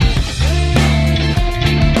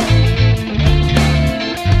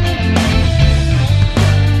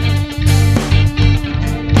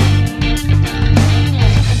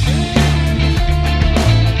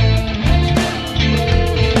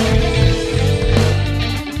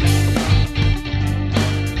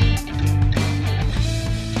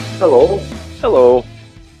Hello. Hello.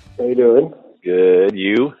 How you doing? Good.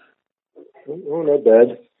 You? Oh, not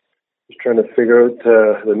bad. Just trying to figure out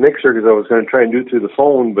the mixer because I was going to try and do it through the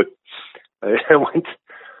phone, but I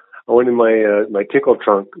went in my tickle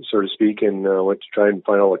trunk, so to speak, and went to try and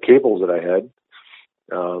find all the cables that I had.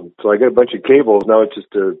 So I got a bunch of cables. Now it's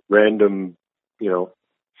just a random,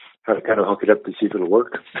 how to kind of hook it up to see if it'll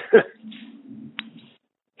work.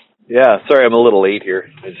 Yeah. Sorry, I'm a little late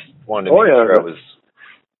here. I just wanted to make sure I was.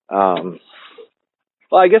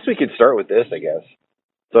 Well, I guess we could start with this. I guess.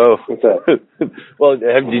 So. What's that? Well,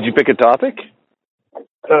 did you pick a topic?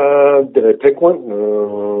 Did I pick one?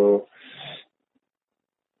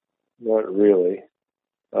 Not really.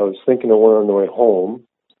 I was thinking of one on the way home,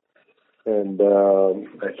 and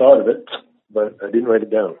I thought of it, but I didn't write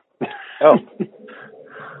it down. Oh.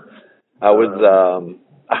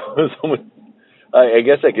 I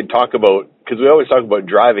guess I could talk about, because we always talk about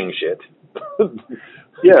driving shit.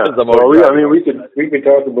 Yeah. Well, we could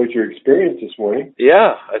talk about your experience this morning.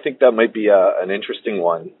 Yeah, I think that might be an interesting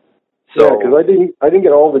one. So, yeah, because I didn't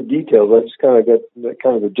get all the details. I just kind of got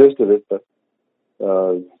the gist of it. But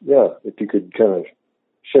yeah, if you could kind of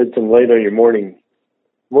shed some light on your morning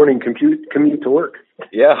commute to work.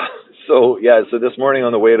 Yeah. So this morning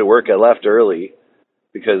on the way to work, I left early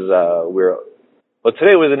because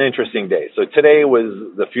today was an interesting day. So today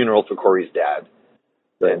was the funeral for Corey's dad.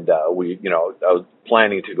 Right. And I was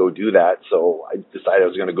planning to go do that, so I decided I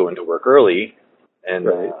was going to go into work early, and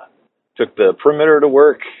took the perimeter to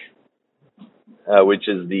work, which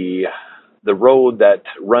is the road that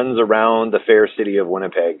runs around the fair city of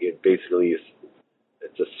Winnipeg. It basically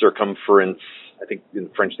it's a circumference. I think in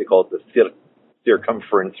French they call it the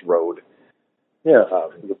circumference road. Yeah,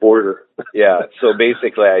 the border. Yeah, so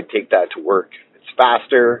basically I take that to work. It's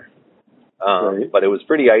faster, but it was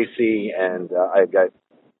pretty icy, and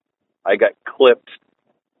I got clipped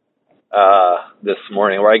this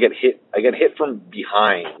morning where I get hit from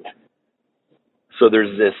behind. So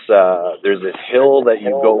there's this hill that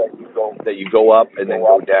you go up and then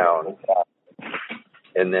go down,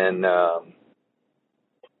 and then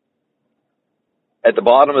at the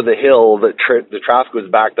bottom of the hill the traffic was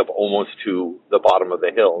backed up almost to the bottom of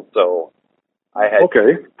the hill. So I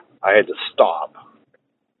had to stop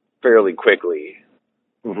fairly quickly.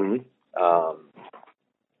 Mm-hmm.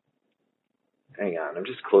 Hang on, I'm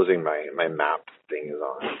just closing my map thing is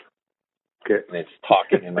on. Okay. And it's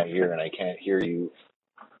talking in my ear and I can't hear you.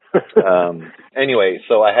 Anyway,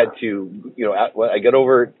 so I had to, I get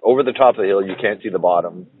over the top of the hill, you can't see the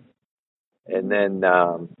bottom. And then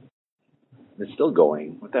it's still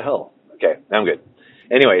going. What the hell? Okay, I'm good.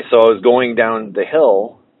 Anyway, so I was going down the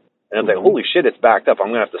hill and I was like, holy shit, it's backed up. I'm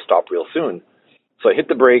going to have to stop real soon. So I hit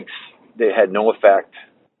the brakes. They had no effect.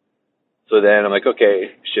 So then I'm like,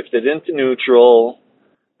 okay, shifted into neutral,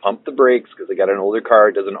 pump the brakes because I got an older car,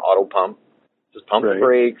 it does an auto pump. Just pump the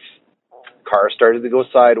brakes. Car started to go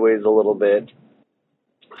sideways a little bit.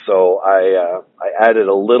 So I added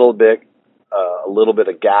a little bit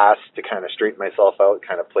of gas to kind of straighten myself out,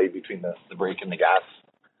 kind of played between the brake and the gas.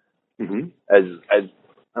 Mm-hmm. As I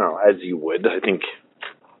don't know, as you would. I think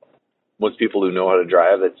most people who know how to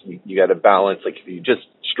drive, that's you got to balance. Like if you just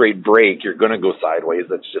straight brake, you're going to go sideways.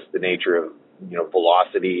 That's just the nature of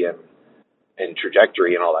velocity and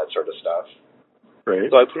trajectory and all that sort of stuff. Right.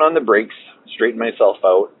 So I put on the brakes, straightened myself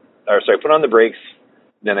out. Put on the brakes,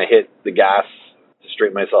 then I hit the gas to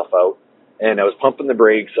straighten myself out, and I was pumping the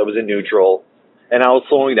brakes. I was in neutral, and I was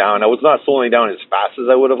slowing down. I was not slowing down as fast as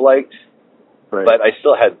I would have liked, but I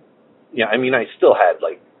still had, I still had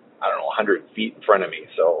 100 feet in front of me.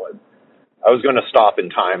 So I was going to stop in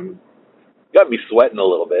time. Got me sweating a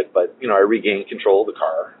little bit, but, I regained control of the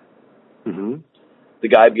car. Mm-hmm. The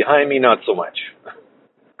guy behind me, not so much.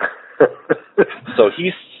 So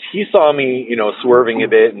he saw me, swerving a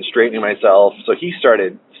bit and straightening myself. So he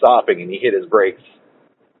started stopping and he hit his brakes.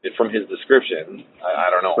 From his description, I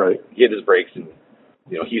don't know. Right. He hit his brakes and,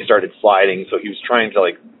 he started sliding. So he was trying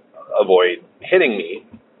to avoid hitting me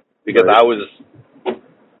because I was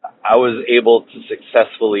able to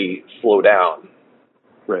successfully slow down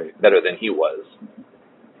better than he was.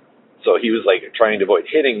 So he was trying to avoid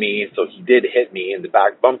hitting me. So he did hit me in the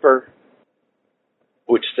back bumper,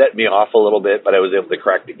 which set me off a little bit, but I was able to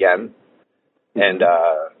correct again. And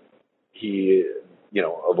he,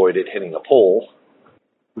 avoided hitting a pole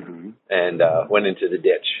and went into the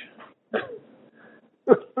ditch.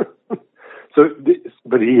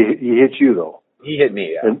 But he hit you though. He hit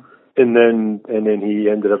me, yeah. And then he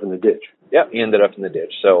ended up in the ditch. Yeah, he ended up in the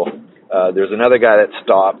ditch. So there's another guy that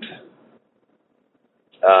stopped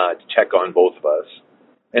to check on both of us.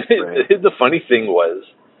 And the funny thing was,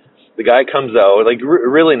 the guy comes out, like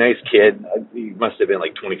really nice kid. He must have been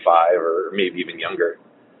like 25 or maybe even younger.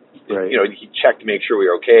 Right. You know, he checked to make sure we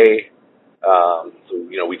were okay. So,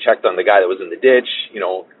 you know, we checked on the guy that was in the ditch, you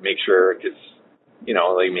know, make sure, because, you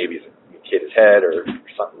know, like maybe he hit his head or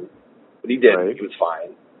something. But he didn't. Right. He was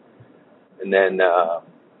fine. And then,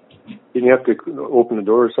 didn't you have to open the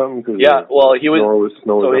door or something? Cause yeah, well, he was,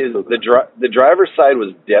 the driver's side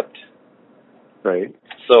was dipped. Right.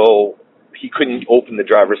 So he couldn't open the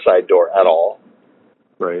driver's side door at all.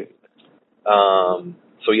 Right.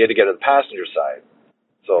 So he had to get to the passenger side.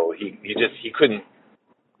 So he couldn't,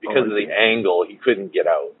 because of the angle, he couldn't get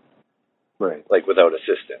out. Right. Like without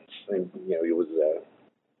assistance. And, you know,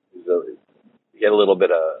 he had a little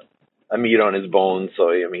bit of a meat on his bones, so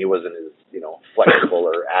I mean he wasn't as, you know, flexible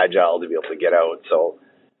or agile to be able to get out. So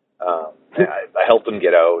I helped him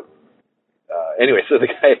get out. Anyway, so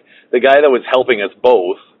the guy that was helping us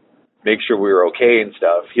both make sure we were okay and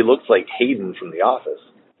stuff, he looks like Hayden from the office.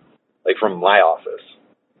 Like from my office.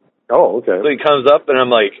 Oh, okay. So he comes up and I'm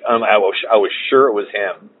like, I was sure it was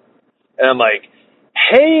him. And I'm like,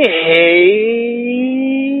 hey,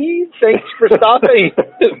 thanks for stopping.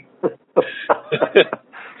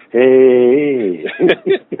 Hey.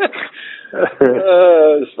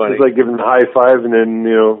 It's funny. It's like giving a high five and then,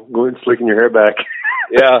 you know, going slicking your hair back.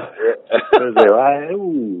 Yeah. I was like,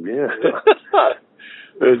 ooh, yeah.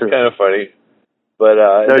 It was kind of funny. But,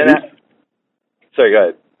 sorry, go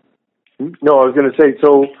ahead. No, I was going to say,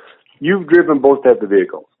 so you've driven both types of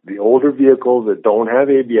vehicles, the older vehicles that don't have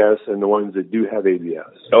ABS and the ones that do have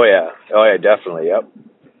ABS. Oh, yeah, definitely, yep.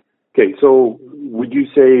 Okay, so would you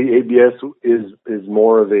say ABS is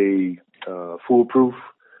more of a foolproof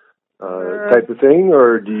type of thing,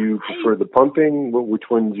 or do you prefer the pumping? Which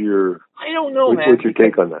one's your... I don't know, man. What's your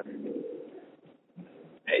take on that?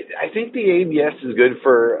 I think the ABS is good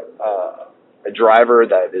for a driver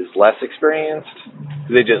that is less experienced.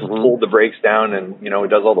 They just hold the brakes down and, you know, it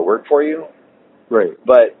does all the work for you. Right.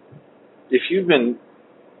 But if you've been,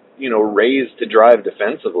 you know, raised to drive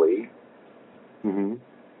defensively,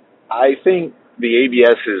 I think the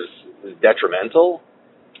ABS is detrimental.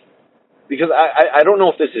 Because I don't know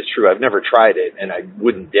if this is true. I've never tried it, and I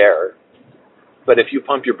wouldn't dare. But if you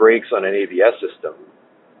pump your brakes on an ABS system,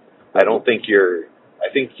 I think your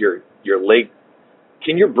leg...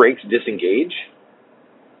 Can your brakes disengage?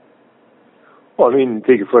 Well, I mean,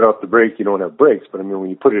 take your foot off the brake, you don't have brakes. But, I mean, when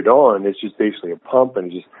you put it on, it's just basically a pump,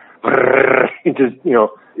 and it just you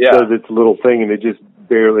know, does its little thing, and it just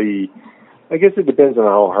barely... I guess it depends on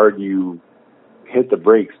how hard you hit the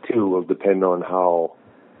brakes, too. Will depend on how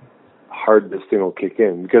hard this thing will kick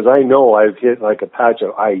in. Because I know I've hit, like, a patch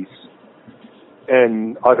of ice,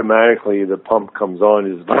 and automatically the pump comes on,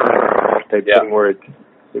 is type thing where it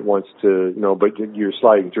wants to, you know, but you're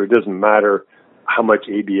sliding through. It doesn't matter how much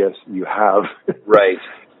ABS you have. Right.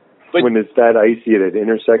 But when it's that icy at an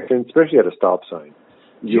intersection, especially at a stop sign,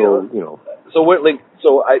 you know. So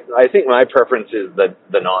I think my preference is the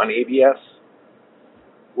non-ABS.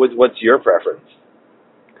 What's your preference?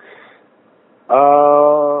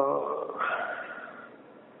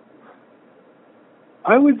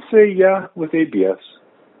 I would say with ABS.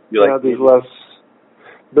 There's ABS? less.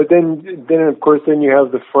 But then of course you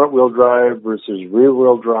have the front wheel drive versus rear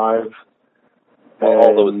wheel drive.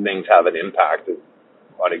 All those things have an impact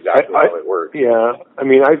on exactly how it works. Yeah, I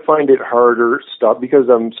mean, I find it harder because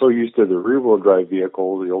I'm so used to the rear wheel drive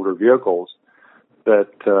vehicles, the older vehicles, that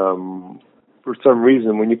for some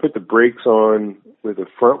reason when you put the brakes on with a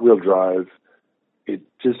front wheel drive, it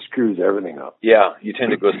just screws everything up. Yeah, you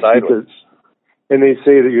tend to go sideways. And they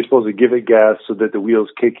say that you're supposed to give it gas so that the wheels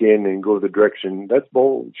kick in and go the direction. That's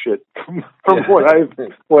bullshit from what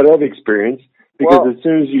I've experienced. Because as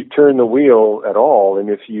soon as you turn the wheel at all, and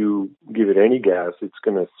if you give it any gas, it's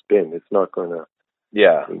going to spin. It's not going to.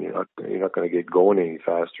 Yeah. You're not going to get going any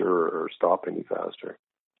faster or stop any faster.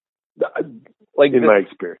 Like in my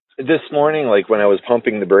experience. This morning, like when I was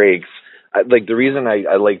pumping the brakes, the reason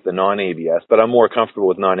I like the non-ABS, but I'm more comfortable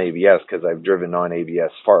with non-ABS because I've driven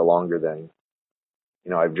non-ABS far longer than, you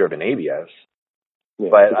know, I've driven ABS. Yeah,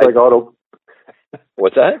 but it's like auto.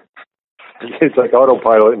 What's that? It's like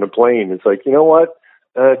autopilot in a plane. It's like, you know what?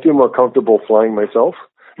 I feel more comfortable flying myself.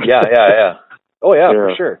 Yeah. Oh, yeah,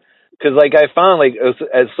 for sure. Because, like, I found, like,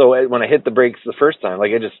 when I hit the brakes the first time,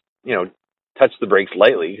 like, I just, you know, touched the brakes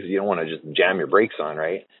lightly because you don't want to just jam your brakes on,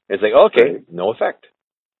 right? It's like, okay, no effect.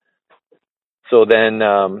 So then,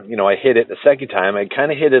 you know, I hit it the second time. I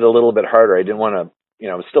kind of hit it a little bit harder. I didn't want to, you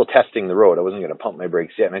know, I was still testing the road. I wasn't going to pump my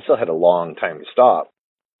brakes yet, and I still had a long time to stop.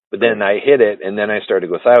 But then I hit it, and then I started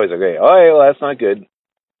to go sideways. Okay, well, that's not good.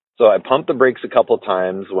 So I pumped the brakes a couple of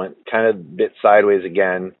times, went kind of bit sideways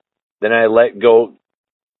again, Then I let go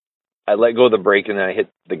of the brake, and then I hit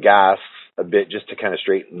the gas a bit just to kind of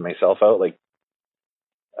straighten myself out. Like,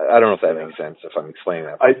 I don't know if that makes sense, if I'm explaining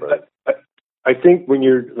that properly. I think when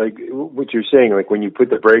you're, like, what you're saying, like when you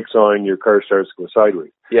put the brakes on, your car starts to go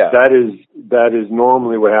sideways. Yeah. That is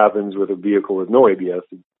normally what happens with a vehicle with no ABS.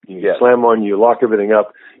 You slam on, you lock everything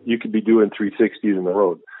up, you could be doing 360s in the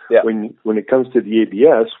road. Yeah. When it comes to the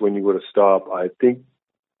ABS, when you go to stop, I think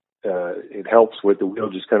it helps with the wheel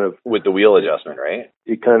just kind of... With the wheel adjustment, right?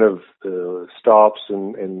 It kind of stops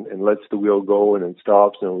and lets the wheel go, and then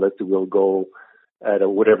stops and lets the wheel go at a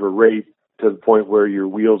whatever rate, to the point where your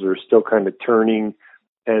wheels are still kind of turning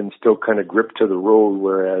and still kind of gripped to the road,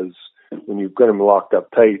 whereas when you've got them locked up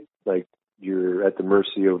tight, like, you're at the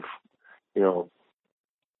mercy of,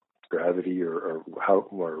 gravity or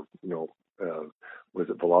was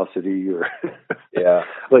it velocity or yeah.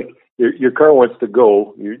 Like your car wants to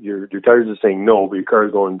go, your tires are saying no, but your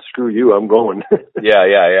car's going, screw you, I'm going.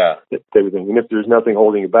 yeah. Everything. And if there's nothing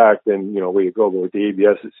holding it back, then way you go. But with the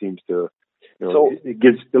ABS, it seems to, it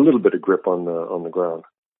gives a little bit of grip on the ground,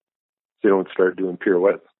 so you don't start doing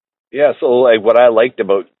pirouettes. Yeah. So like what I liked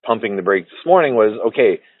about pumping the brakes this morning was,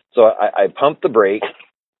 okay, so I pumped the brake.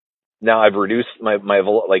 Now I've reduced my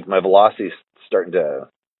velocity starting to,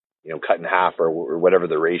 cut in half or whatever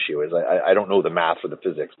the ratio is. I don't know the math or the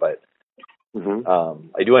physics, but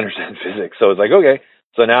I do understand physics. So it's like, okay,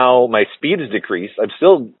 so now my speed has decreased. I'm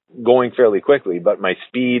still going fairly quickly, but my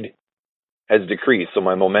speed has decreased. So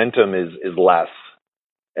my momentum is less,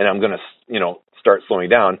 and I'm going to, start slowing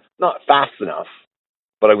down, not fast enough,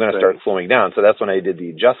 but I'm going to start slowing down. So that's when I did the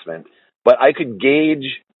adjustment, but I could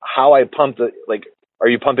gauge how I pumped it. Like, are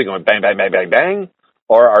you pumping going bang, bang, bang, bang, bang?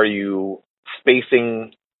 Or are you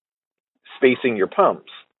spacing your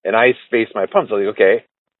pumps? And I spaced my pumps. I was like, okay,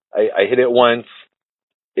 I hit it once.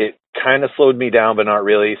 It kind of slowed me down, but not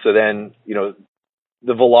really. So then,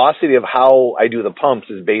 the velocity of how I do the pumps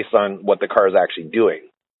is based on what the car is actually doing.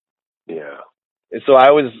 Yeah. And so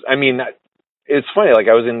it's funny. Like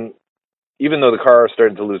even though the car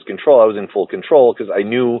started to lose control, I was in full control because I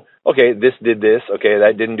knew, okay, this did this. Okay,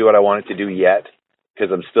 that didn't do what I wanted to do yet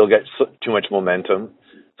because I'm still got too much momentum.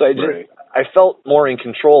 So I felt more in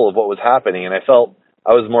control of what was happening, and I felt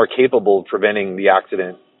I was more capable of preventing the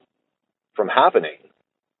accident from happening.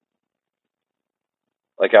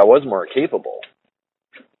 Like I was more capable.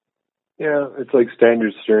 Yeah, it's like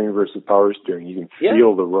standard steering versus power steering. You can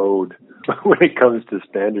feel the road when it comes to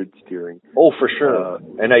standard steering. Oh, for sure.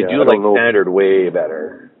 And I do like standard way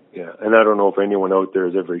better. Yeah, and I don't know if anyone out there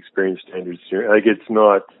has ever experienced standard steering. Like, it's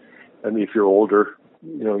not, if you're older,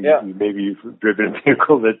 maybe you've driven a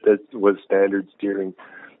vehicle that was standard steering,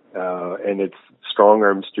 and it's strong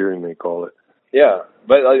arm steering, they call it. Yeah,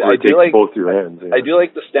 but I do like both your hands. Yeah. I do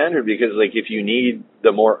like the standard because, like, if you need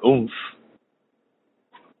the more oomph,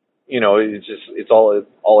 it's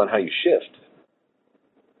all in how you shift.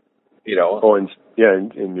 Oh, and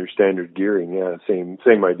in your standard gearing,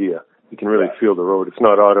 same idea. You can really feel the road. It's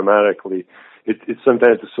not automatically. It's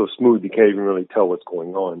sometimes it's so smooth you can't even really tell what's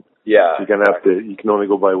going on. Yeah, so you can only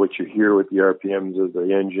go by what you hear with the RPMs of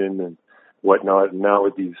the engine and whatnot. And now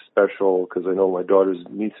with these special, because I know my daughter's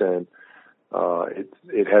Nissan,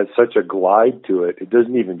 it has such a glide to it. It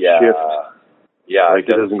doesn't even shift. Yeah, like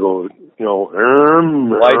it doesn't go. Well,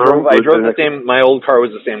 I drove the same. My old car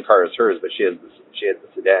was the same car as hers, but she had the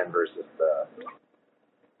sedan versus the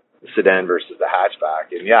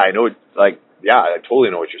hatchback. And I know, I totally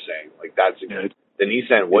know what you're saying. Like the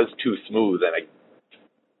Nissan was too smooth, and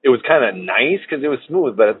it was kind of nice because it was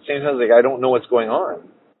smooth, but at the same time, like, I don't know what's going on.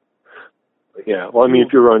 Well,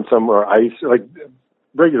 if you're on somewhere ice, like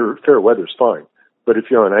regular fair weather's fine. But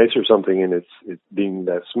if you're on ice or something and it's being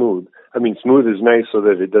that smooth, smooth is nice so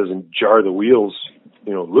that it doesn't jar the wheels,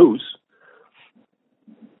 loose.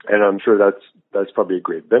 And I'm sure that's probably a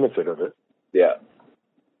great benefit of it. Yeah.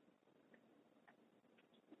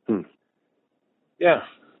 Yeah.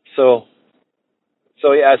 So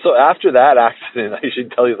after that accident, I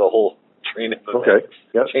should tell you the whole train of events. Okay.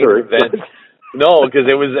 Yeah. Sorry. No, because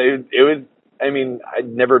it was. I'd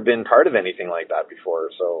never been part of anything like that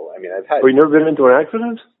before. So, I've had... Oh, you've never been into an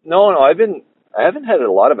accident? No, I haven't had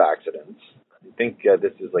a lot of accidents. I think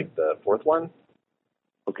this is like the fourth one.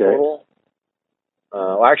 Okay. Total.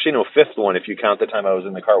 Well, actually, no, fifth one if you count the time I was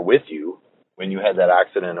in the car with you when you had that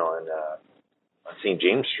accident on St.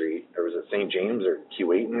 James Street. Or was it St. James or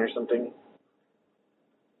Keewatin or something?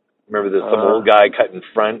 Remember there's some old guy cut in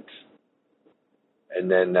front?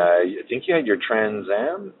 And then I think you had your Trans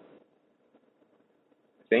Am?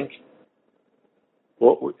 Think.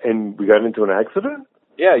 Well, and we got into an accident?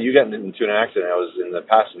 Yeah, you got into an accident. I was in the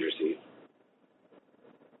passenger seat.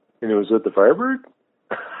 And it was with the Firebird?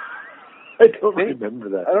 I don't remember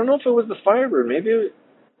that. I don't know if it was the Firebird. Maybe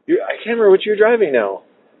I can't remember what you were driving now.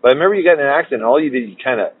 But I remember you got in an accident. All you did, you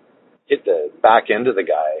kind of hit the back end of the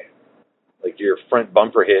guy. Like your front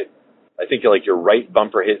bumper hit. I think like your right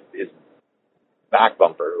bumper hit his back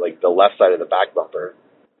bumper, like the left side of the back bumper.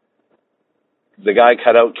 The guy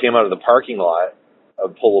came out of the parking lot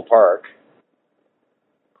of Polo Park.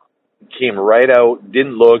 Came right out,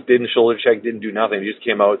 didn't look, didn't shoulder check, didn't do nothing. He just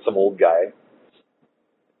came out, some old guy.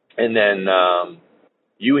 And then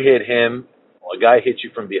you hit him. A guy hit you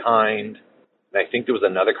from behind. And I think there was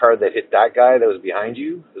another car that hit that guy that was behind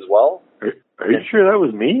you as well. Are you sure that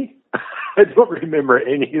was me? I don't remember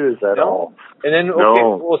any of this at all. And then,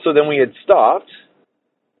 so then we had stopped.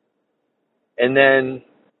 And then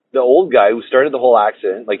the old guy who started the whole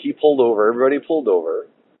accident, like he pulled over, everybody pulled over.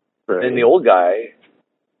 Right. And the old guy,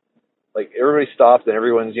 like everybody stopped and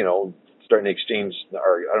everyone's, starting to exchange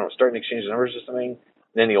numbers or something.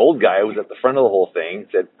 And then the old guy was at the front of the whole thing,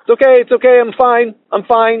 said, it's okay, I'm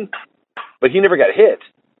fine. But he never got hit.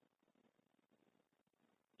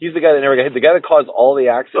 He's the guy that never got hit. The guy that caused all the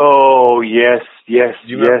accidents. Oh, yes. Do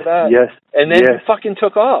you remember that? Yes. And then he fucking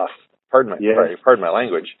took off. Pardon my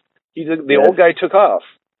language. The old guy took off.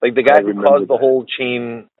 Like the guy who caused the whole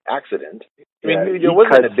chain accident. I mean, it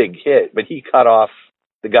wasn't a big hit, but he cut off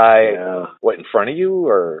the guy, in front of you?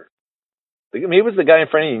 Or maybe it was the guy in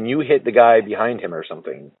front of you and you hit the guy behind him or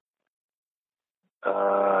something.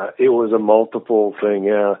 It was a multiple thing,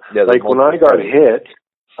 yeah. Like when I got hit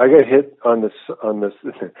I got hit I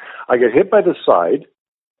got hit by the side,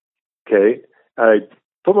 okay? I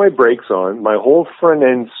put my brakes on, my whole front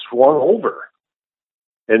end swung over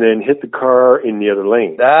and then hit the car in the other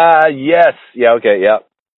lane. Yes. Yeah, okay, yeah.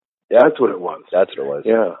 That's what it was.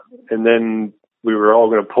 Yeah. And then we were all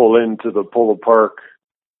going to pull into the Polo Park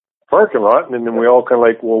parking lot, and then we all kind of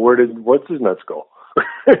like, well, what's his nuts go?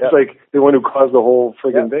 It's like the one who caused the whole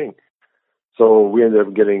friggin' thing. So we ended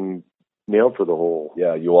up getting nailed for the whole.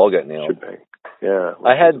 Yeah, you all got nailed. Shebang. Yeah.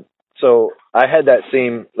 I had that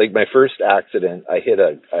same, like my first accident. I hit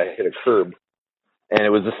a curb, and it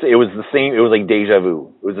was the same. It was like deja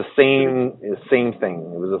vu. It was the same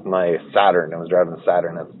thing. It was with my Saturn. I was driving a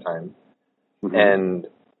Saturn at the time, and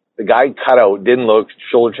the guy cut out, didn't look,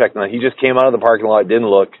 shoulder checked. He just came out of the parking lot, didn't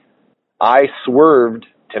look. I swerved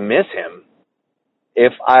to miss him.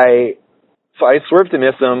 I swerved to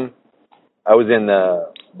miss him. I was in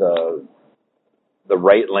the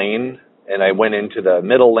right lane, and I went into the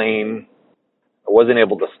middle lane. I wasn't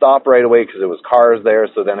able to stop right away because there was cars there,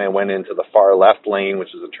 so then I went into the far left lane,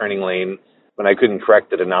 which is a turning lane, when I couldn't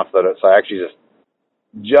correct it enough. So I actually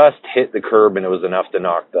just hit the curb, and it was enough to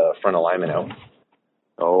knock the front alignment out.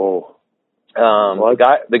 Oh.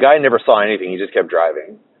 The guy never saw anything. He just kept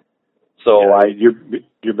driving. So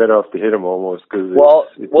you're better off to hit him almost, because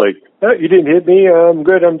it's like, you didn't hit me. I'm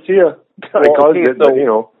good. I'm see ya. I caused it, but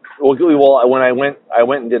Well, when I went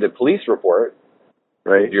and did a police report.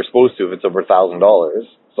 Right. You're supposed to if it's over $1,000.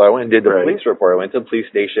 So I went and did the police report. I went to the police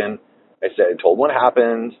station. I told what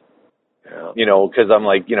happened. Yeah. Because I'm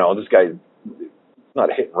like, this guy, it's not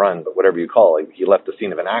a hit and run, but whatever you call it. He left the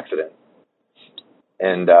scene of an accident.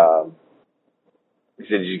 And he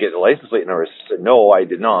said, did you get the license plate number? I said, no, I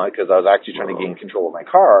did not, because I was actually trying to gain control of my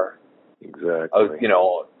car. Exactly.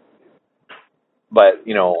 But,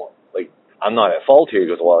 like, I'm not at fault here. He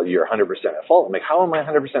goes, well, you're 100% at fault. I'm like, how am I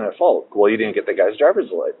 100% at fault? Well, you didn't get the guy's driver's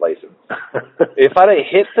license. If I'd have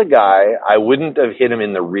hit the guy, I wouldn't have hit him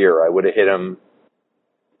in the rear. I would have hit him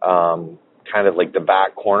kind of like the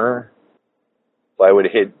back corner. So I would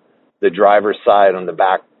have hit the driver's side on the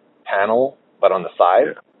back panel, but on the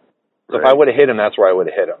side. Yeah. So if I would have hit him, that's where I would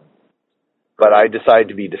have hit him. But I decided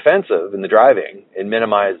to be defensive in the driving and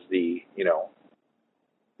minimize the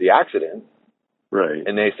accident. Right.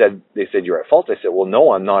 And they said, you're at fault. I said, well,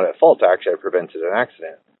 no, I'm not at fault. Actually, I prevented an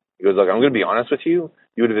accident. He goes, look, I'm going to be honest with you.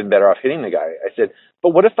 You would have been better off hitting the guy. I said, but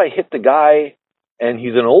what if I hit the guy and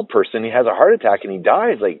he's an old person, he has a heart attack and he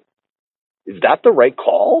dies? Like, is that the right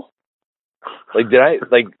call? Like,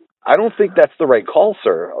 I don't think that's the right call,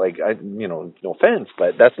 sir. Like, no offense,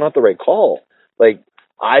 but that's not the right call. Like,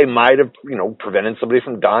 I might have, prevented somebody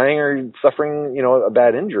from dying or suffering, a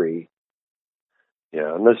bad injury.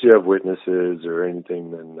 Yeah, unless you have witnesses or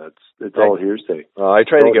anything, then it's all hearsay. I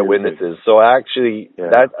tried to get witnesses. So actually,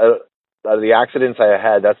 the accidents I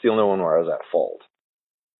had, that's the only one where I was at fault.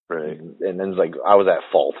 Right. And then it's like, I was at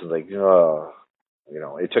fault. It's like,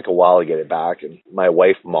 it took a while to get it back. And my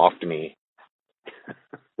wife mocked me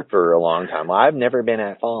for a long time. Well, I've never been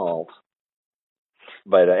at fault.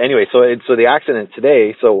 But anyway, so the accident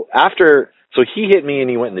today, so he hit me and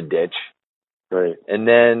he went in the ditch. Right. And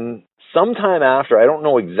then sometime after, I don't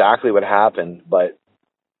know exactly what happened, but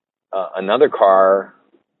another car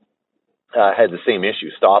had the same issue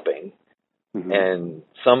stopping, Mm-hmm. and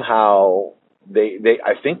somehow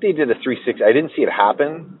I think they did a 360. I didn't see it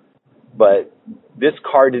happen, but this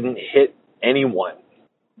car didn't hit anyone,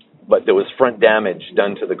 but there was front damage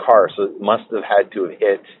done to the car, so it must have had to have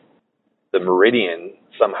hit the Meridian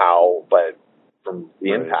somehow, but from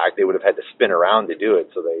the Right. impact, they would have had to spin around to do it,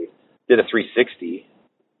 so they did a 360,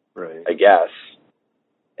 Right. I guess,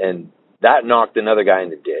 and that knocked another guy in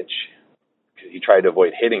the ditch because he tried to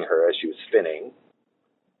avoid hitting her as she was spinning.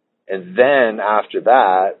 And then after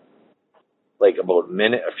that, like about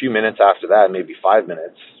a few minutes after that, maybe 5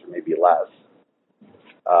 minutes, or maybe less,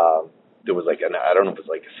 there was like I don't know if it was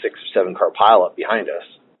like a 6 or 7 car pileup behind us,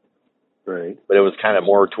 Right. but it was kind of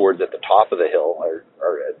more towards at the top of the hill or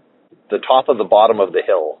at the top of the bottom of the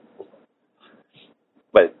hill.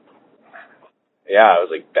 But yeah, it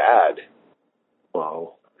was like bad.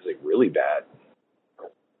 Wow. It was like really bad.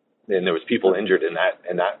 And there was people injured in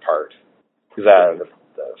that part because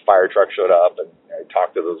the fire truck showed up and I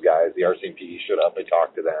talked to those guys. The RCMP showed up. I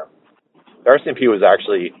talked to them. The RCMP was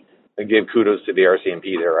actually, I gave kudos to the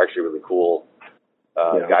RCMP. They were actually really cool.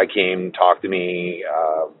 The guy came, talked to me.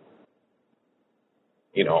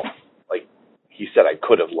 You know, like he said I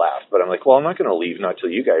could have left, but I'm like, well, I'm not going to leave not till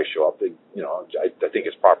you guys show up. You know, I think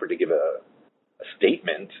it's proper to give a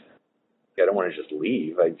statement. I don't want to just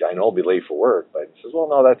leave. I know I'll be late for work, but he says, well,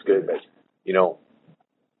 no, that's good. But, you know.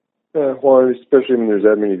 Yeah, well, especially when there's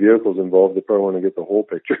that many vehicles involved, they probably want to get the whole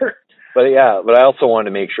picture. But I also wanted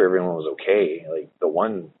to make sure everyone was okay. Like the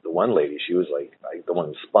one lady, she was like the one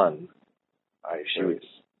who spun. She was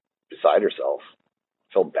beside herself.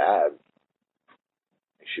 Felt bad.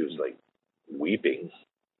 She was like weeping.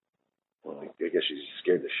 Well, I guess she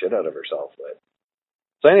scared the shit out of herself. But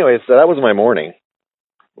so, anyways, that was my morning.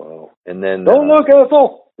 Wow. And then don't look,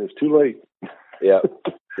 Ethel. It's too late. Yeah,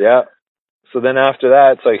 yeah. So then after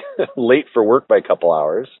that, it's like late for work by a couple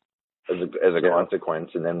hours as a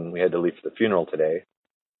consequence, and then we had to leave for the funeral today.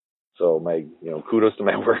 So my kudos to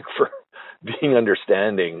my work for being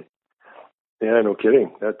understanding. Yeah, no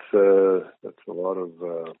kidding. That's a lot of.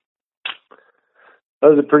 That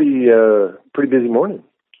was a pretty busy morning.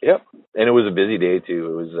 Yep, and it was a busy day too.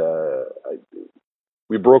 It was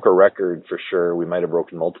we broke a record for sure. We might have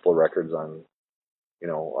broken multiple records on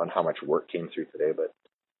how much work came through today, but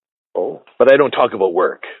I don't talk about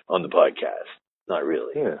work on the podcast. Not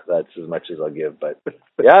really. Yeah. That's as much as I'll give. But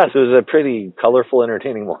yeah, so it was a pretty colorful,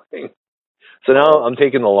 entertaining morning. So now I'm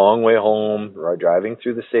taking the long way home, driving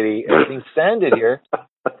through the city. Everything's sanded here.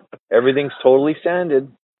 Everything's totally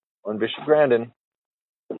sanded on Bishop Grandin.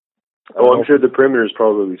 I'm sure the perimeter is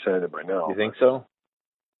probably sanded by now. You think so?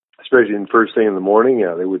 Especially in first thing in the morning,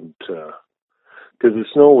 yeah, they wouldn't, because the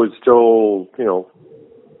snow was still,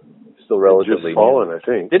 still relatively just falling, I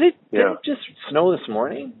think. Did it just snow this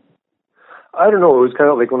morning? I don't know. It was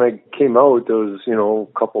kind of like when I came out, there was,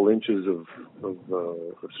 a couple inches of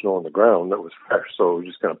snow on the ground that was fresh, so it was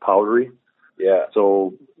just kind of powdery. Yeah.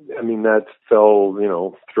 So, I mean, that fell,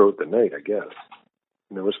 throughout the night, I guess.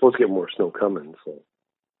 And we're supposed to get more snow coming, so.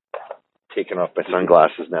 Taking off my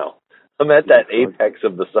sunglasses now. I'm at that apex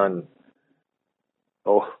of the sun.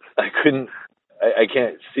 Oh. I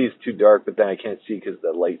can't see, it's too dark, but then I can't see because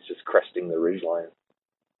the light's just cresting the ridgeline.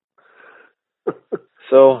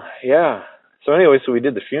 So, yeah. So anyway, we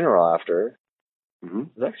did the funeral after. Mm-hmm.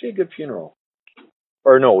 It was actually a good funeral.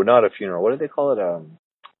 Or no, not a funeral. What did they call it?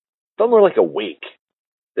 Felt more like a wake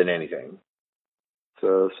than anything. It's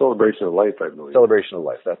a celebration of life, I believe. Celebration of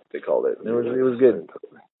life, that's what they called it. And it was good.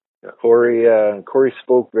 Yeah. Corey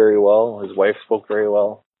spoke very well. His wife spoke very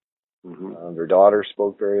well. Mm-hmm. Their daughter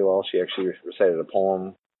spoke very well. She actually recited a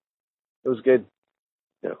poem. It was good.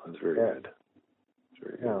 Yeah, it was very good.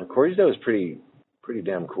 Very good. Corey's dad was pretty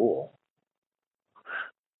damn cool.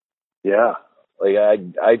 Yeah. Like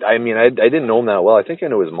I mean I didn't know him that well. I think I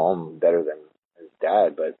know his mom better than his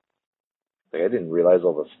dad, but like I didn't realize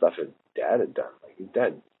all the stuff his dad had done. Like his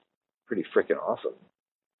dad, pretty freaking awesome.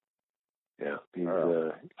 Yeah, he's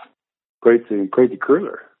quite the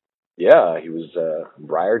curler. Yeah, he was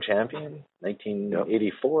Briar champion,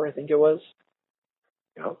 1984, I think it was.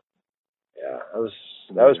 Yep. Yeah,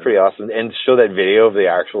 that was pretty awesome. And to show that video of the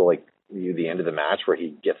actual the end of the match where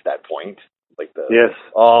he gets that point, yes.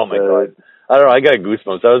 Oh my god, I don't know, I got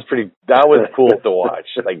goosebumps. That was cool to watch.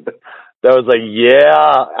 Like that was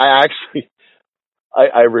yeah.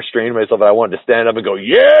 I restrained myself and I wanted to stand up and go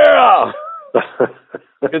yeah.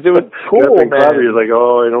 Because it was cool, man. You're like,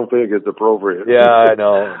 I don't think it's appropriate. Yeah, I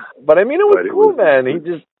know. But I mean, it was cool, man.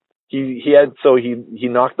 he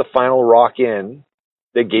knocked the final rock in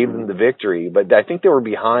that gave them the victory, but I think they were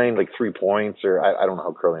behind like 3 points, or I don't know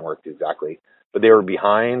how curling worked exactly, but they were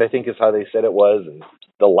behind, I think is how they said it was, and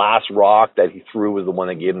the last rock that he threw was the one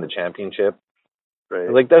that gave him the championship. Right.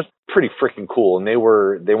 Like, that's pretty freaking cool, and they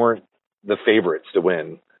weren't the favorites to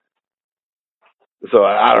win. So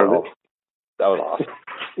I don't know. That was awesome.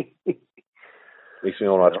 Makes me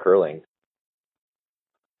want to watch curling.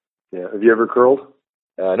 Yeah. Have you ever curled?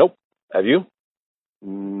 Nope. Have you?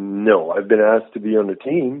 No, I've been asked to be on the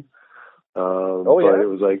team. But yeah? it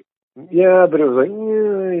was like,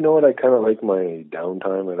 you know what? I kind of like my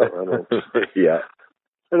downtime. I don't. Yeah.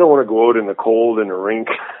 I don't want to go out in the cold in a rink.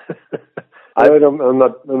 I'm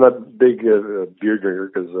not big beer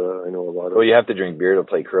drinker because I know a lot of. Well, you have to drink beer to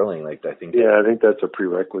play curling, like I think. Yeah, I think that's a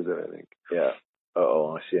prerequisite. I think. Yeah.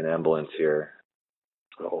 I see an ambulance here.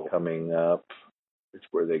 Coming up.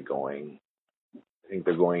 Where are they going? I think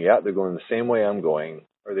they're going. Yeah, they're going the same way I'm going.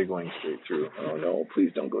 Or are they going straight through? Oh no!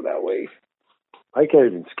 Please don't go that way. I can't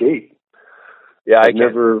even skate. Yeah, I've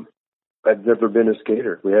never been a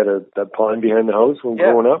skater. We had that pond behind the house when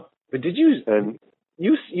growing up. But did you? And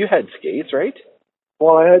you had skates, right?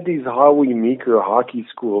 Well, I had these Howie Meeker hockey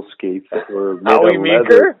school skates that were made Howie of Meeker?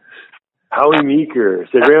 leather. Howie Meeker.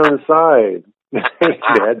 Sit right on the side. They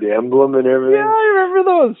had the emblem and everything. Yeah, I remember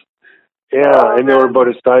those. Yeah, and they were about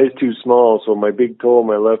a size too small, so my big toe on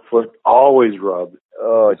my left foot always rubbed.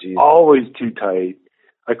 Oh, geez. Always too tight.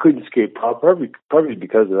 I couldn't skate probably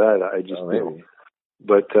because of that. I just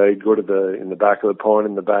But I'd go in the back of the pond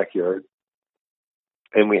in the backyard,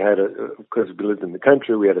 and we had because we lived in the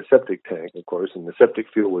country, we had a septic tank, of course, and the septic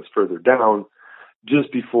field was further down, just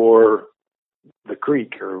before the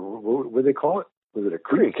creek, or what do they call it? Was it a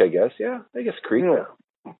creek? I guess. Yeah, I guess creek. Yeah.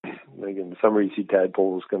 Like in the summer, you see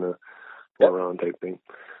tadpoles kind of go around type thing.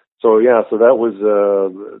 So that was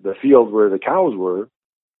the field where the cows were,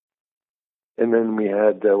 and then we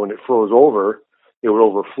had when it froze over, it would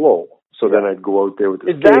overflow. So then I'd go out there with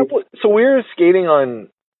the skates. So we were skating on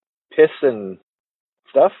piss and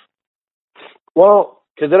stuff? Well,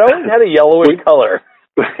 because it always had a yellowish color.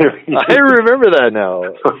 I remember that now.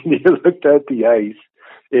 When you looked at the ice,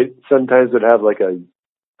 it sometimes would have like I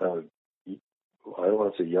don't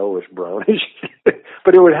want to say yellowish brownish,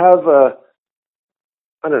 but it would have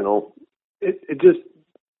I don't know. I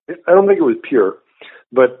don't think it was pure,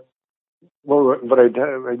 but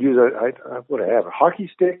I'd use what I have, a hockey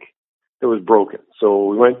stick that was broken. So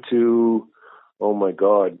we went to, oh my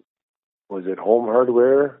God, was it Home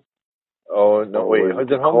Hardware? Oh no! Wait, was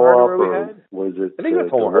it Home Hardware we had? Was it? I think it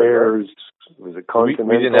was Home Hardware. Was it Continental?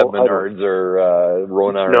 We didn't have Menards or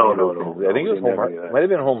Rona. No. I think it was Home Hardware. Might have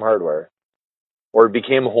been Home Hardware, or it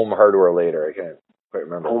became Home Hardware later. I can't quite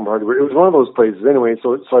remember. Home Hardware. It was one of those places anyway.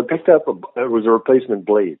 So I picked up it was a replacement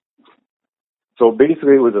blade. So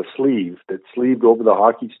basically, it was a sleeve that sleeved over the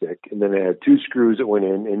hockey stick, and then it had two screws that went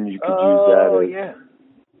in, and you could use that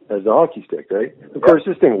as the hockey stick, right? Of course,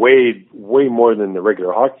 this thing weighed way more than the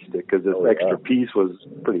regular hockey stick because this extra piece was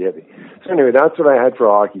pretty heavy. So anyway, that's what I had for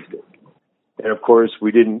a hockey stick. And of course, I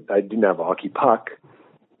didn't have a hockey puck.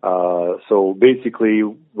 So basically,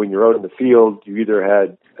 when you're out in the field, you either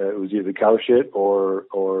had it was either cow shit or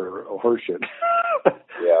a horse shit.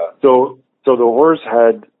 Yeah. So the horse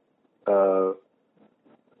had,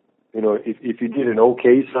 if you did an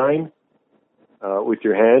OK sign with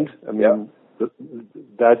your hand, I mean,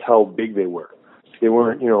 that's how big they were. They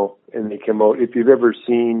weren't, and they came out. If you've ever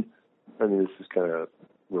seen, I mean, this is kind of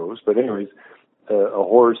gross, but anyways, a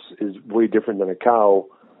horse is way different than a cow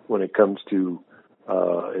when it comes to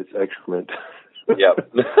its excrement.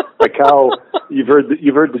 Yep. A cow, you've heard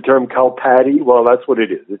the term cow patty. Well, that's what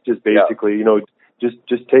it is. It's just basically,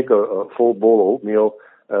 just take a full bowl of oatmeal,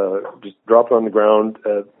 just drop it on the ground.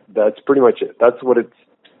 That's pretty much it. That's what it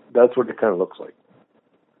kind of looks like.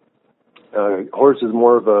 Horse is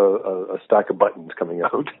more of a stack of buttons coming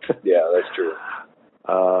out. Yeah, that's true.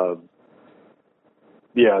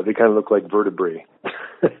 They kind of look like vertebrae.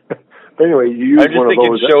 But anyway, you use I'm just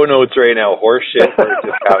thinking show notes right now. Horse shit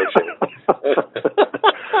versus cow shit.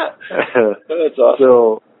 That's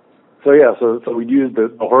awesome. So we use the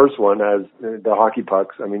horse one as the hockey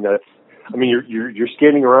pucks. I mean you're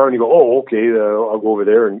skating around and you go, oh okay, I'll go over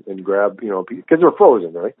there and grab because they're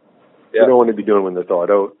frozen, right? You don't want to be doing when they're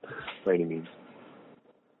thawed out by any means.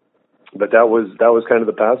 But that was kind of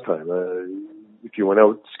the pastime. If you went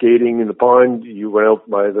out skating in the pond, you went out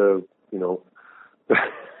by the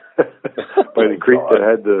by the creek that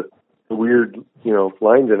had the weird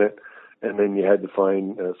lines in it, and then you had to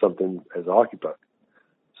find something as a hockey puck.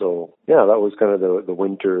 So that was kind of the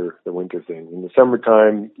winter thing. In the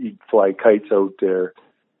summertime, you'd fly kites out there.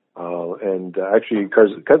 And actually,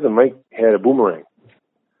 cousin Mike had a boomerang.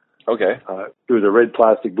 Okay. It was a red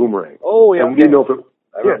plastic boomerang. Oh, yeah. And we didn't know if it.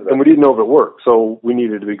 Yeah, and we didn't know if it worked, so we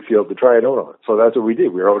needed a big field to try it out on. So that's what we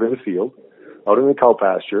did. We were out in the field, out in the cow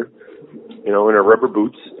pasture, in our rubber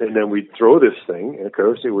boots, and then we'd throw this thing, and of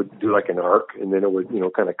course it would do like an arc, and then it would,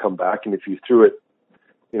 kind of come back, and if you threw it,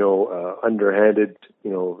 underhanded,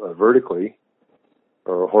 vertically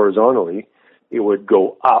or horizontally, it would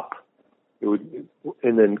go up,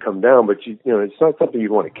 and then come down, but it's not something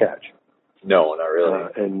you'd want to catch. No, not really.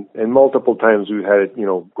 And multiple times we've had it,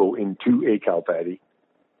 go into a cow patty.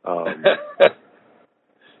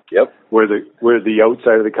 Yep. Where the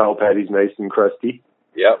outside of the cow patty is nice and crusty.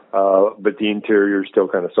 Yep. But the interior is still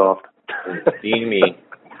kind of soft. And steamy.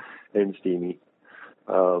 And steamy.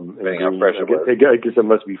 Depending how fresh it was. I guess it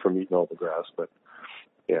must be from eating all the grass, but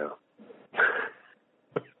yeah.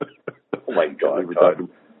 Oh my God. We're talking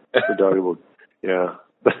about, yeah.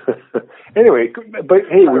 Anyway, but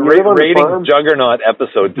hey, when you live on a farm, juggernaut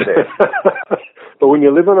episode today. But when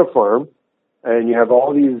you live on a farm and you have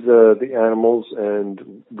all these the animals,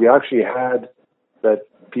 and we actually had that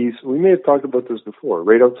piece. We may have talked about this before.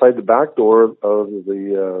 Right outside the back door of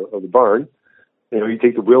the barn, you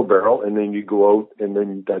take the wheelbarrow and then you go out, and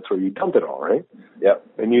then that's where you dump it all, right? Yep.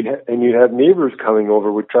 And you'd have neighbors coming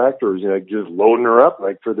over with tractors, just loading her up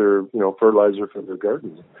like for their fertilizer for their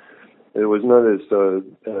gardens. It was not as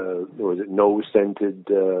was it no scented.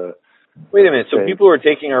 Wait a minute. So people were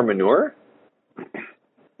taking our manure?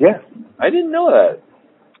 Yeah. I didn't know that.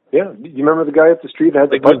 Yeah. Do you remember the guy up the street that had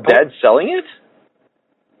the was Dad selling it?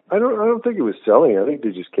 I don't think he was selling it. I think they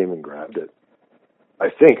just came and grabbed it. I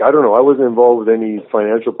don't know. I wasn't involved with any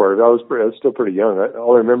financial part of it. I was still pretty young.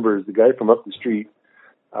 All I remember is the guy from up the street.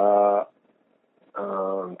 I'm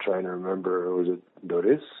trying to remember. Was it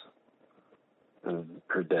Doris?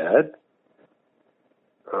 Her dad?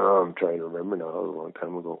 I'm trying to remember now. It was a long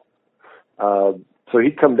time ago. So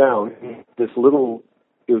he'd come down. It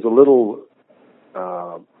was a little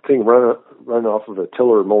thing run off of a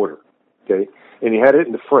tiller motor, okay? And he had it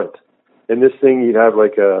in the front. And this thing, he'd have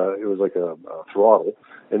it was like a throttle,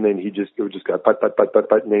 and then it would just go putt,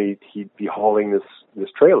 and then he'd be hauling this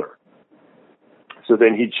trailer. So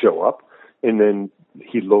then he'd show up, and then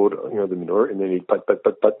he'd load, the manure, and then he'd putt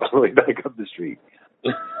all the way back up the street.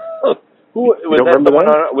 Was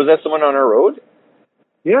that someone on our road?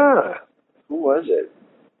 Yeah. Who was it?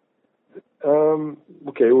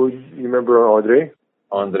 Okay, well, you remember Andre?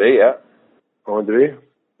 Andre, yeah. Andre?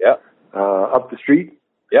 Yeah. Up the street?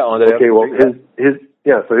 Yeah, Andre. Okay, well,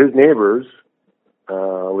 so his neighbors,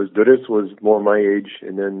 Doris was more my age,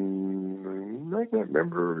 and then I can't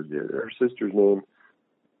remember her sister's name,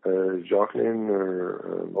 Jacqueline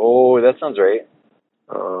or... that sounds right.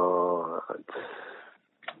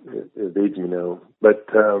 It evades me now. But,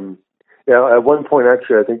 at one point,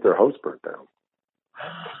 actually, I think their house burnt down.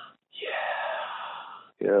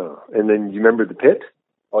 Yeah. And then you remember the pit?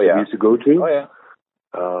 Oh, yeah. We used to go to? Oh, yeah.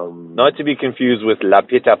 Not to be confused with La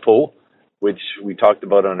Pit à Pot, which we talked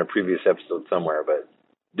about on a previous episode somewhere, but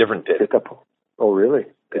different pit. Pit à Pot. Oh, really?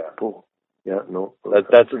 Pit à Pot. Yeah, no.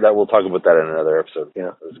 That we'll talk about that in another episode.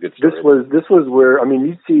 Yeah. It was a good story. This was where,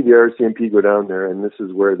 you'd see the RCMP go down there, and this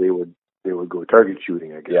is where they would go target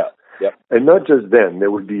shooting, I guess. Yeah. Yep. And not just them.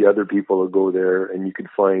 There would be other people that go there, and you could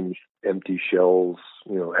find empty shells,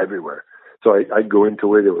 everywhere. So I'd go into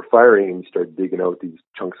where they were firing and start digging out these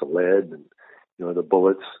chunks of lead and, the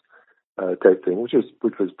bullets type thing, which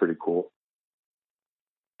was pretty cool.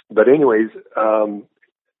 But anyways,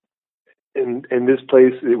 in this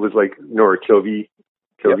place, it was like Nora Kilby,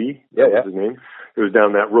 Yep. that was his name. It was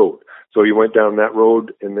down that road. So you went down that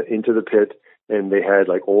road into the pit, and they had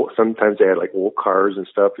sometimes they had old cars and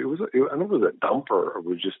stuff. I don't know if it was a dump or it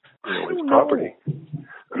was just his property.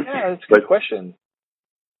 Yeah, that's a good question.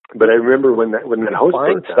 But I remember when that house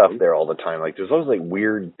find burnt stuff down, there all the time. There's always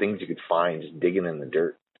weird things you could find just digging in the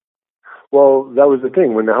dirt. Well, that was the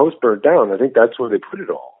thing. When the house burnt down, I think that's where they put it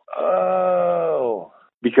all. Oh.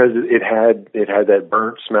 Because it had that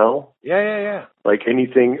burnt smell. Yeah. Like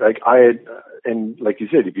anything, I had, and like you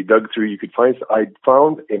said, if you dug through, you could find. I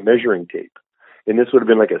found a measuring tape, and this would have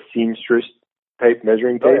been like a seamstress type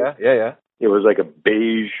measuring tape. Oh, yeah. It was like a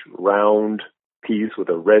beige round piece with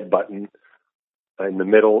a red button in the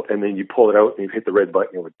middle, and then you pull it out and you hit the red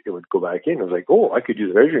button, it would go back in. I was like, oh, I could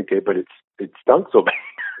use a measuring tape, but it stunk so bad.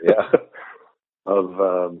 Yeah.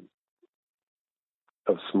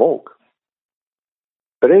 of smoke.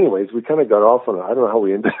 But anyways, we kind of got off on it. I don't know how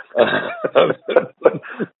we ended up.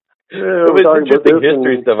 It's interesting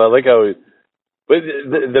history stuff. I like how but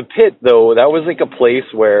the pit, though, that was like a place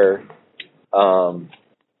where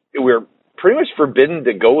we were pretty much forbidden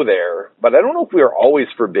to go there, but I don't know if we were always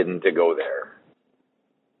forbidden to go there.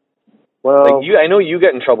 Well, Like I know you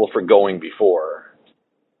got in trouble for going before.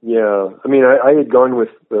 Yeah, I mean, I had gone with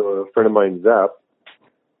a friend of mine, Zap,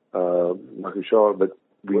 Marcus Shaw, but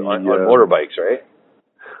we on motorbikes, right?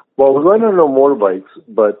 Well, we went on no motorbikes,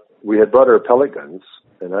 but we had brought our pellet guns,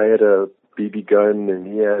 and I had a BB gun, and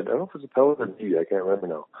he had, I don't know if it was a pellet or BB, I can't remember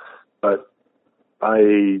now, but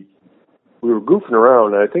we were goofing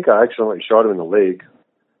around, and I think I accidentally shot him in the leg.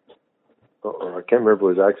 I can't remember if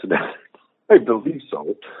it was accident. I believe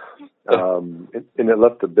so. And it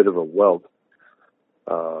left a bit of a welt.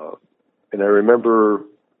 And I remember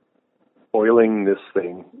oiling this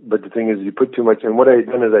thing, but the thing is, you put too much. And what I had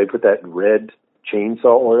done is I put that red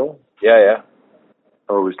chainsaw oil. Yeah.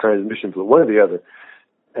 Or it was transmission fluid, one or the other.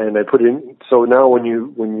 And I put in. So now when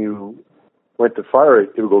you went to fire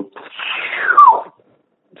it, it would go.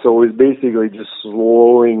 So it was basically just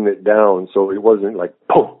slowing it down, so it wasn't like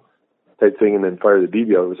boom type thing, and then fire the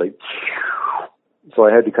BB out. It was like. So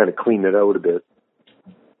I had to kind of clean it out a bit.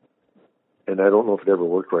 And I don't know if it ever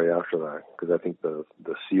worked right after that, because I think the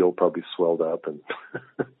seal probably swelled up. And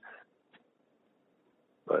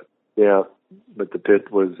but the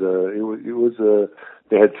pit was it was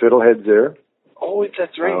they had fiddleheads there. Oh,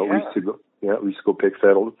 that's right. We used to go pick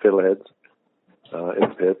fiddleheads in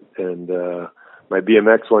the pit. And my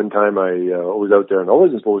BMX one time I was out there, and I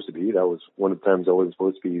wasn't supposed to be. That was one of the times I wasn't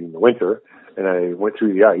supposed to be in the winter, and I went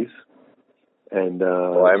through the ice. And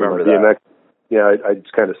I remember BMX, that. Yeah, I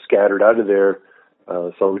just kind of scattered out of there.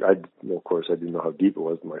 So of course, I didn't know how deep it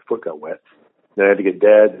was, but my foot got wet. Then I had to get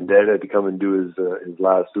Dad, and Dad had to come and do his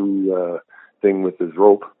lasso thing with his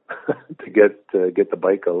rope to get the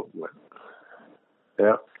bike out.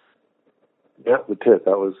 Yeah, the pit.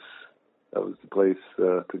 That was the place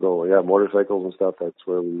to go. Yeah, motorcycles and stuff. That's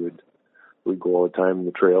where we'd go all the time,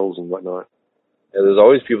 the trails and whatnot. Yeah, there's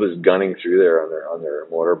always people just gunning through there on their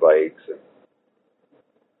motorbikes. And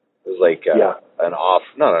it was like not an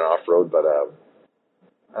off-road, but I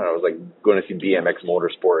don't know, it was like going to see BMX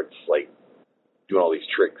Motorsports, like doing all these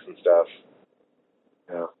tricks and stuff.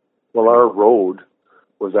 Yeah. Well, our road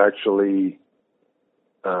was actually,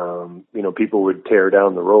 people would tear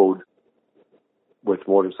down the road with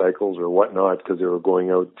motorcycles or whatnot because they were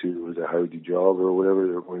going out to the Howdy Job or whatever.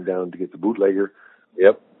 They were going down to get the bootlegger.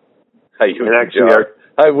 Yep. I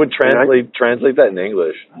would translate that in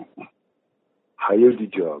English. Howdy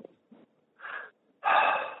Job.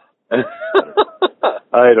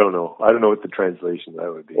 I don't know. I don't know what the translation of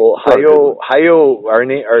that would be. Well, Ohio,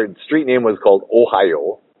 our street name was called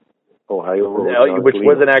Ohio. Ohio Road, which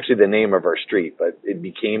wasn't actually the name of our street, but it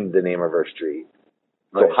became the name of our street.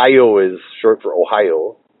 Right. Ohio is short for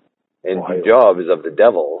Ohio, and the job is of the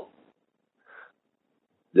devil.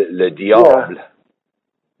 Le diable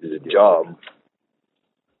is a job.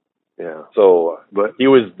 Yeah. So, but he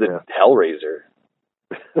was the Hellraiser.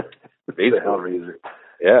 The Hellraiser.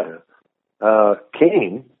 Yeah.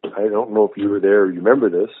 Kane, I don't know if you were there or you remember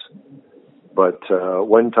this, but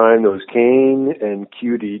one time there was Kane and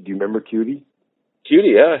Cutie. Do you remember Cutie?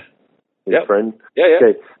 Cutie, yeah. His friend? Yeah.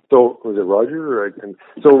 Okay, so was it Roger?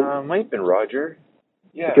 Might have been Roger.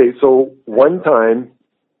 Yeah. Okay, so one time,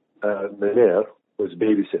 Nanette was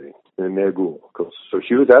babysitting in Nergul. So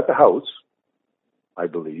she was at the house, I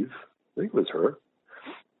believe. I think it was her.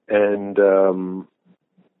 And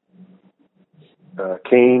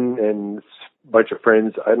Kane and a bunch of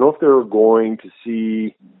friends, I don't know if they were going to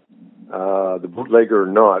see the bootlegger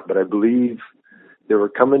or not, but I believe they were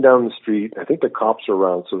coming down the street. I think the cops were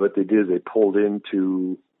around, so what they did is they pulled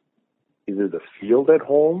into either the field at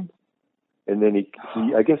home, and then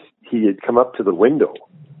I guess he had come up to the window.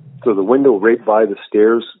 So the window right by the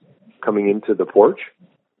stairs coming into the porch.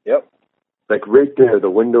 Yep. Like right there, the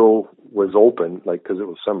window was open, like, because it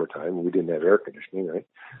was summertime. We didn't have air conditioning, right?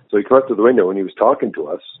 So he came up to the window and he was talking to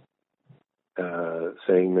us,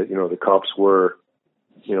 saying that, the cops were,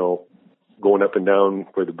 going up and down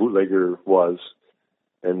where the bootlegger was,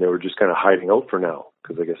 and they were just kind of hiding out for now,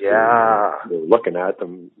 because I guess they were looking at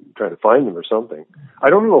them, trying to find them or something. I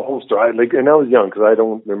don't know the whole story. And I was young, because I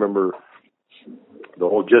don't remember the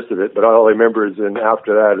whole gist of it, but all I remember is then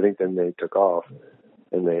after that, I think then they took off.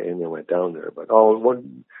 And they went down there. But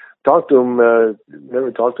talk to him.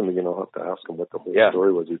 Never talked to him again. I'll have to ask him what the whole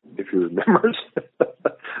story was if he remembers.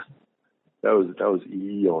 That was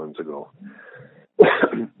eons ago.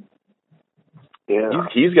 Yeah,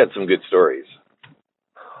 he's got some good stories.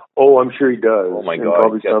 Oh, I'm sure he does. Oh my God,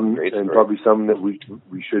 probably some that we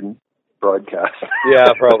shouldn't broadcast.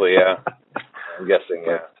 Yeah, probably. Yeah, I'm guessing.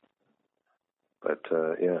 Yeah. But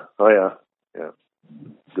yeah. Oh yeah. Yeah.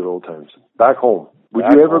 Good old times. Back home. Would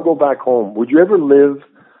Back you ever home. go back home? Would you ever live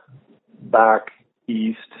back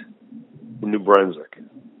east in New Brunswick?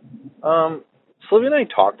 Sylvia and I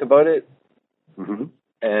talked about it, Mm-hmm.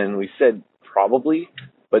 and we said probably,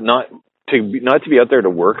 but not to be out there to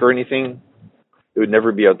work or anything. It would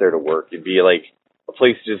never be out there to work. It'd be like a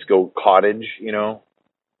place to just go cottage, you know,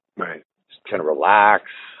 Right. just kind of relax.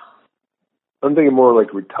 I'm thinking more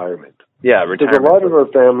like retirement. Yeah, Because retirement. a lot of our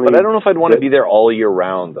family... But I don't know if I'd want to be there all year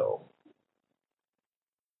round, though.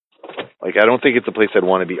 Like, I don't think it's a place I'd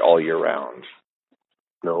want to be all year round.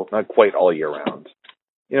 No. Not quite all year round.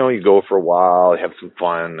 You know, you go for a while, have some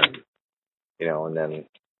fun, and, you know, and then,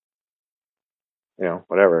 you know,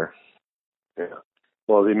 whatever. Yeah.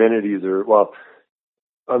 Well, the amenities are... Well,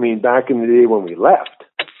 I mean, back in the day when we left,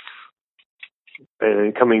 and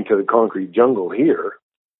then coming to the concrete jungle here,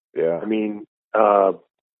 Yeah. I mean,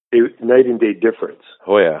 night and day difference.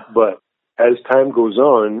 Oh, yeah. But as time goes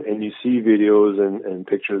on and you see videos and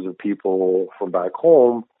pictures of people from back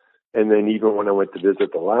home, and then even when I went to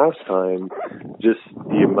visit the last time, just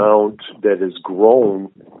the amount that has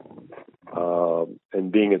grown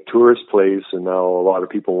and being a tourist place, and now a lot of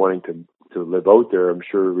people wanting to live out there, I'm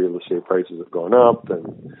sure real estate prices have gone up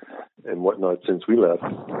and whatnot since we left.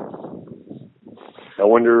 I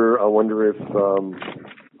wonder if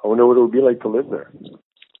I wonder what it would be like to live there.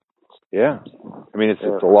 Yeah. I mean, it's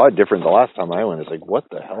a lot different. The last time I went, it's like, what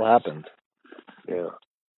the hell happened? Yeah.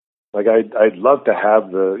 Like I'd love to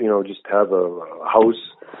have just have a house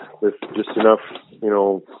with just enough,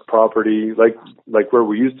 property like where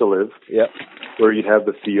we used to live. Yep. Where you'd have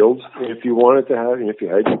the fields, and if you wanted to have, if you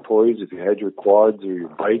had your toys, if you had your quads or your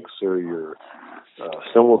bikes or your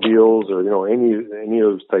snowmobiles or any of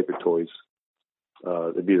those type of toys,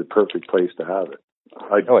 it'd be the perfect place to have it.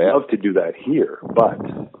 I'd love to do that here, but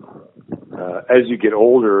as you get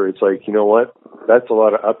older, it's like, you know what? That's a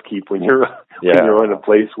lot of upkeep when you're when you're in a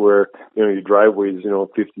place where your driveway is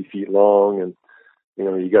 50 feet long, and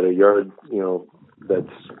you got a yard that's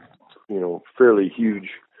fairly huge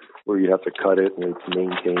where you have to cut it and it's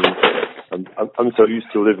maintained. I'm so used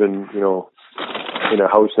to living in a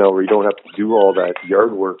house now where you don't have to do all that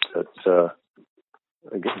yard work that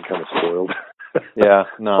I'm getting kind of spoiled. Yeah,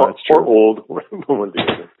 no, it's true. Or old. One thing.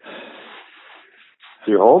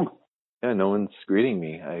 So you're home? Yeah, no one's greeting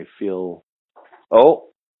me. I feel... Oh,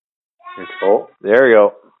 there you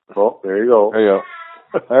go. Oh, there you go. There you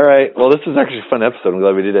go. All right. Well, this is actually a fun episode. I'm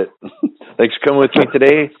glad we did it. Thanks for coming with me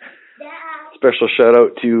today. Special shout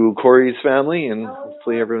out to Corey's family, and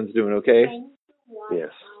hopefully everyone's doing okay. Yes.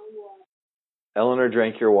 Eleanor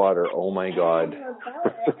drank your water. Oh my God.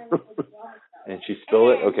 And she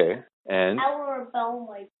spilled it? Okay. And?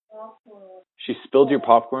 She spilled your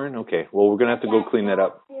popcorn? Okay. Well, we're going to have to go clean that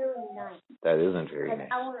up. That isn't very nice.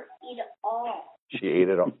 She ate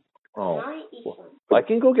it all. Oh. Well, I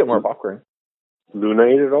can go get more popcorn. Luna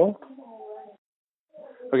ate it all?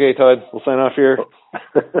 Okay, Todd. We'll sign off here.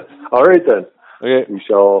 All right, then. Okay. We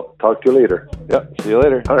shall talk to you later. Yep. See you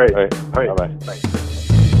later. All right. All right. All right. Bye-bye. Bye.